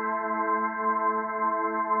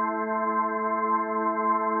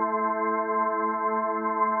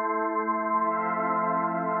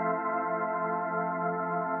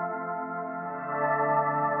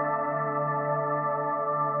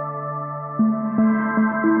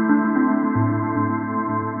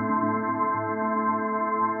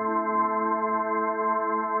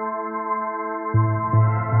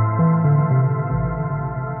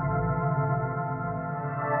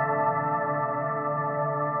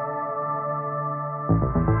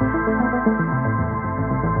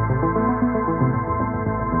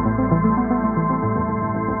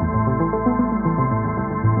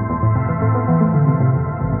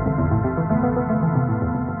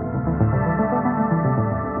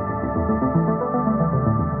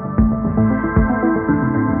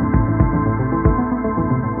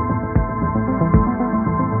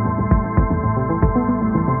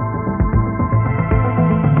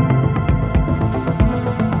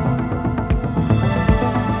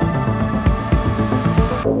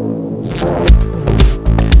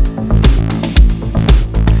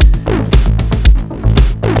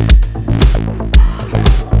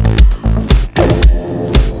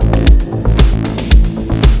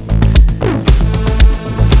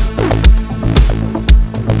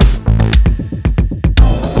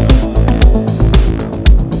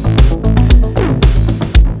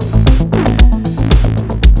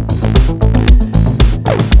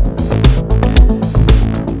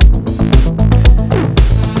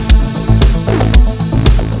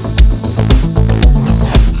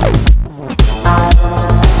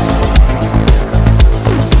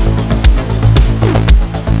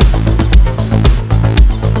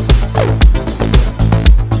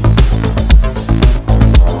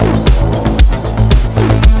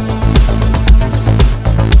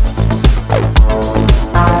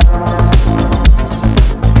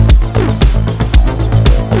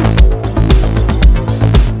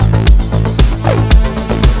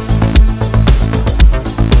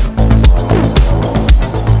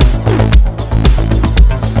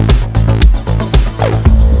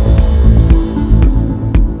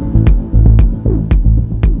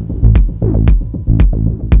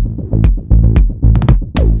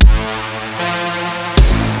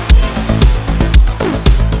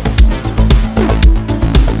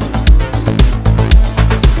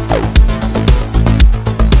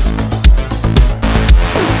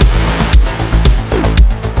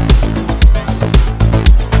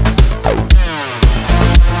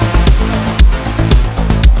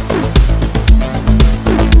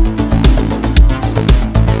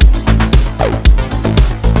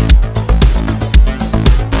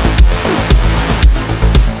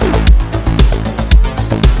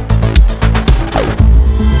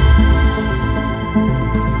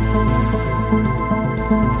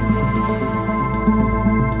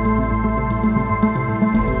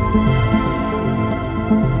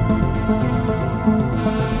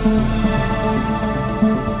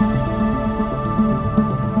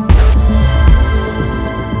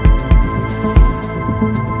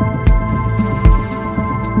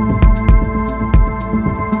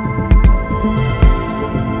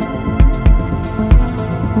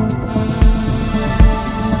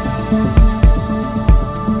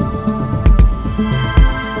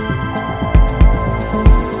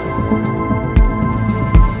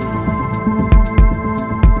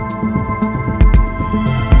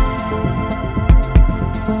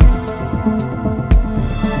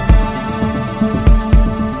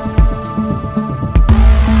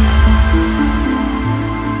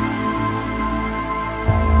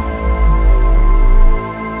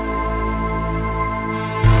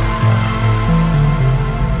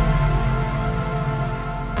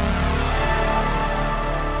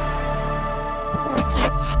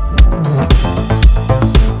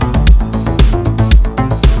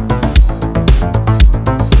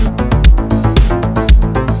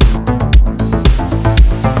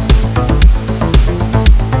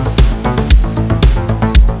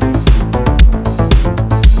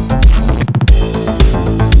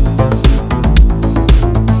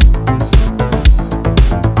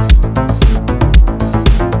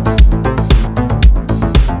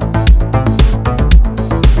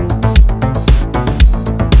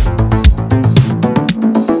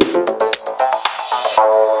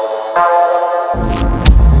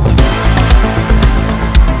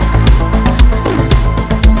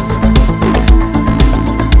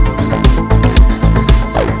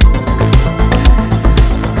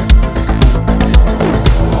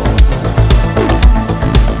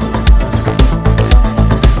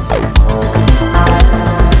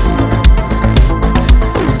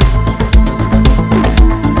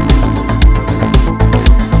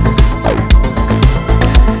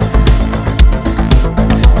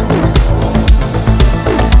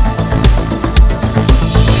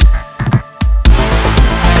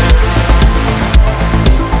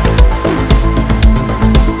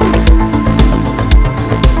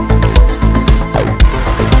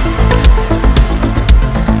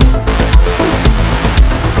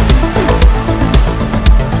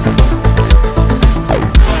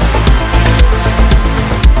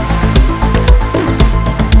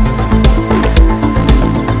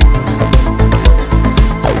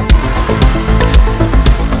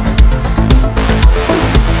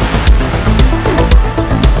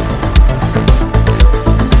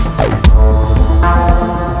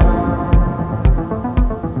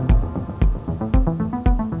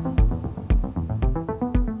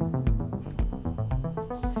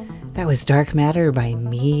 was Dark Matter by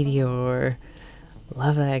Meteor.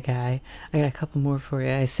 Love that guy. I got a couple more for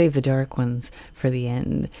you. I saved the dark ones for the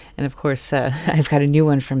end. And of course, I've got a new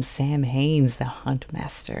one from Sam Haines, the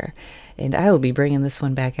Huntmaster. And I will be bringing this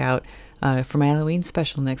one back out for my Halloween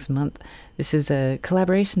special next month. This is a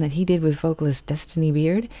collaboration that he did with vocalist Destiny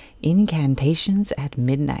Beard, Incantations at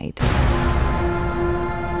Midnight.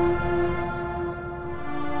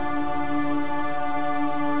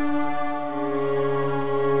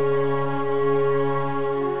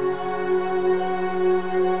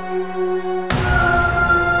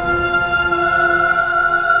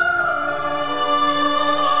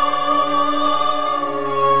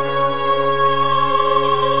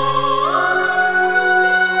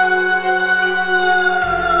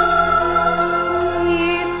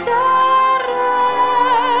 Isarrer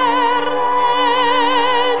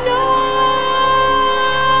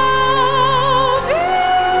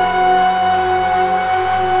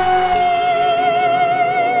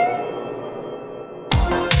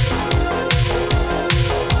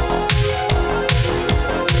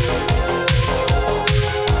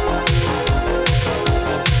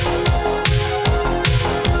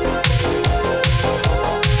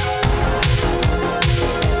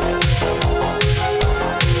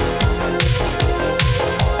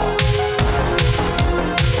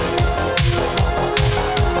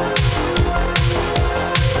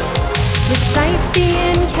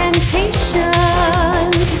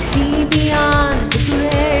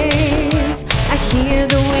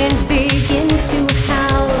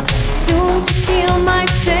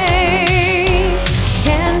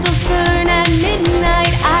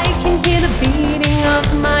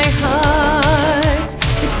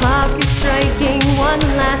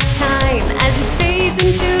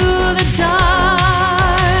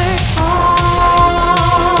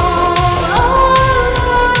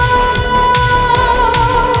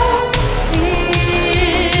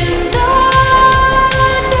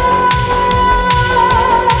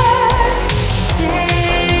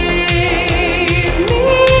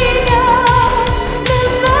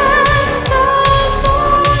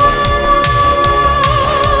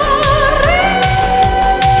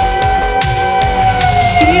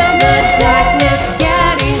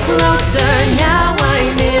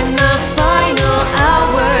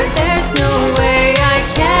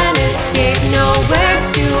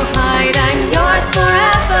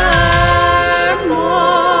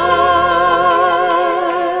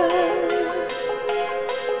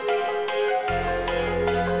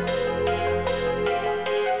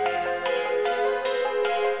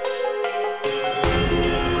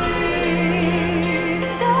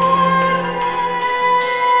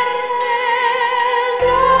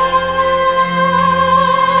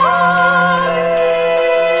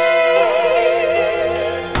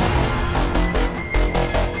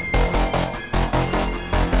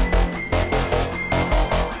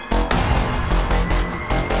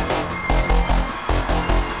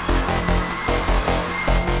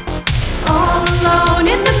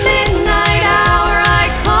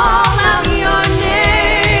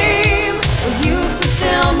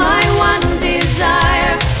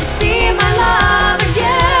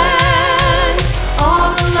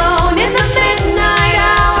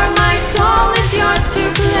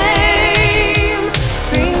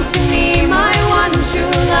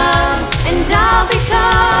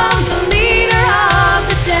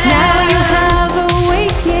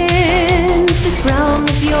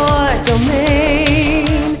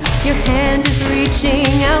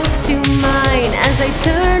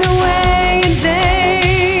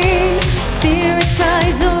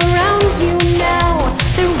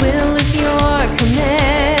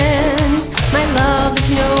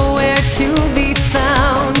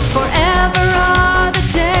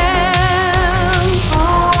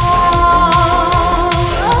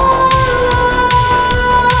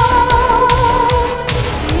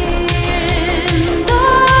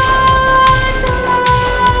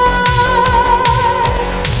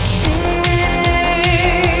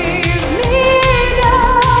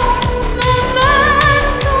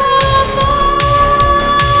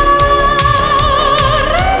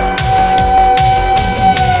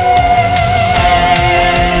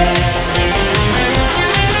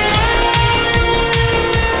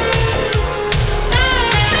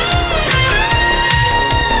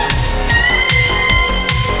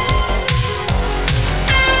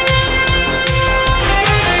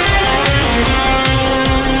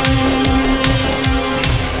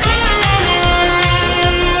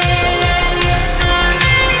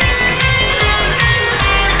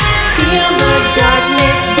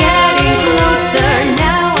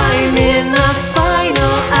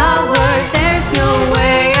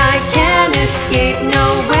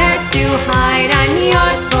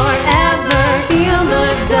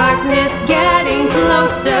darkness getting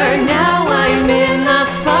closer. Now I'm in the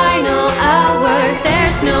final hour.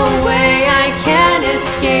 There's no way I can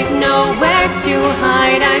escape, nowhere to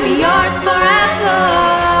hide. I'm yours forevermore.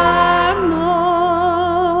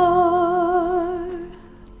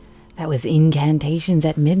 That was Incantations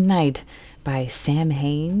at Midnight by Sam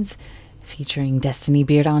Haines, featuring Destiny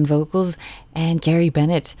Beard on vocals and Gary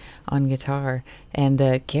Bennett on guitar.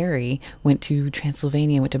 And Gary went to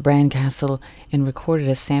Transylvania, went to Brancaster, and recorded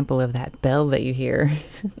a sample of that bell that you hear.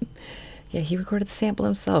 Yeah, he recorded the sample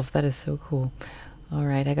himself. That is so cool. All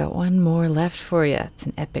right, I got one more left for you. It's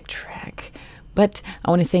an epic track. But I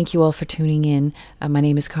want to thank you all for tuning in. My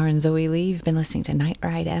name is Karen Zoe Lee. You've been listening to Night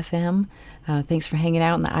Ride FM. Thanks for hanging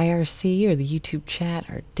out in the IRC or the YouTube chat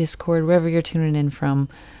or Discord, wherever you're tuning in from.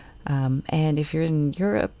 And if you're in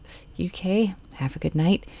Europe, UK, have a good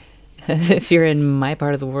night. If you're in my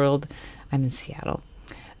part of the world, I'm in Seattle.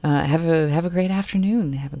 Have a great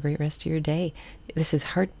afternoon. Have a great rest of your day. This is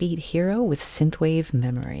Heartbeat Hero with Synthwave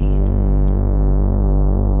Memory.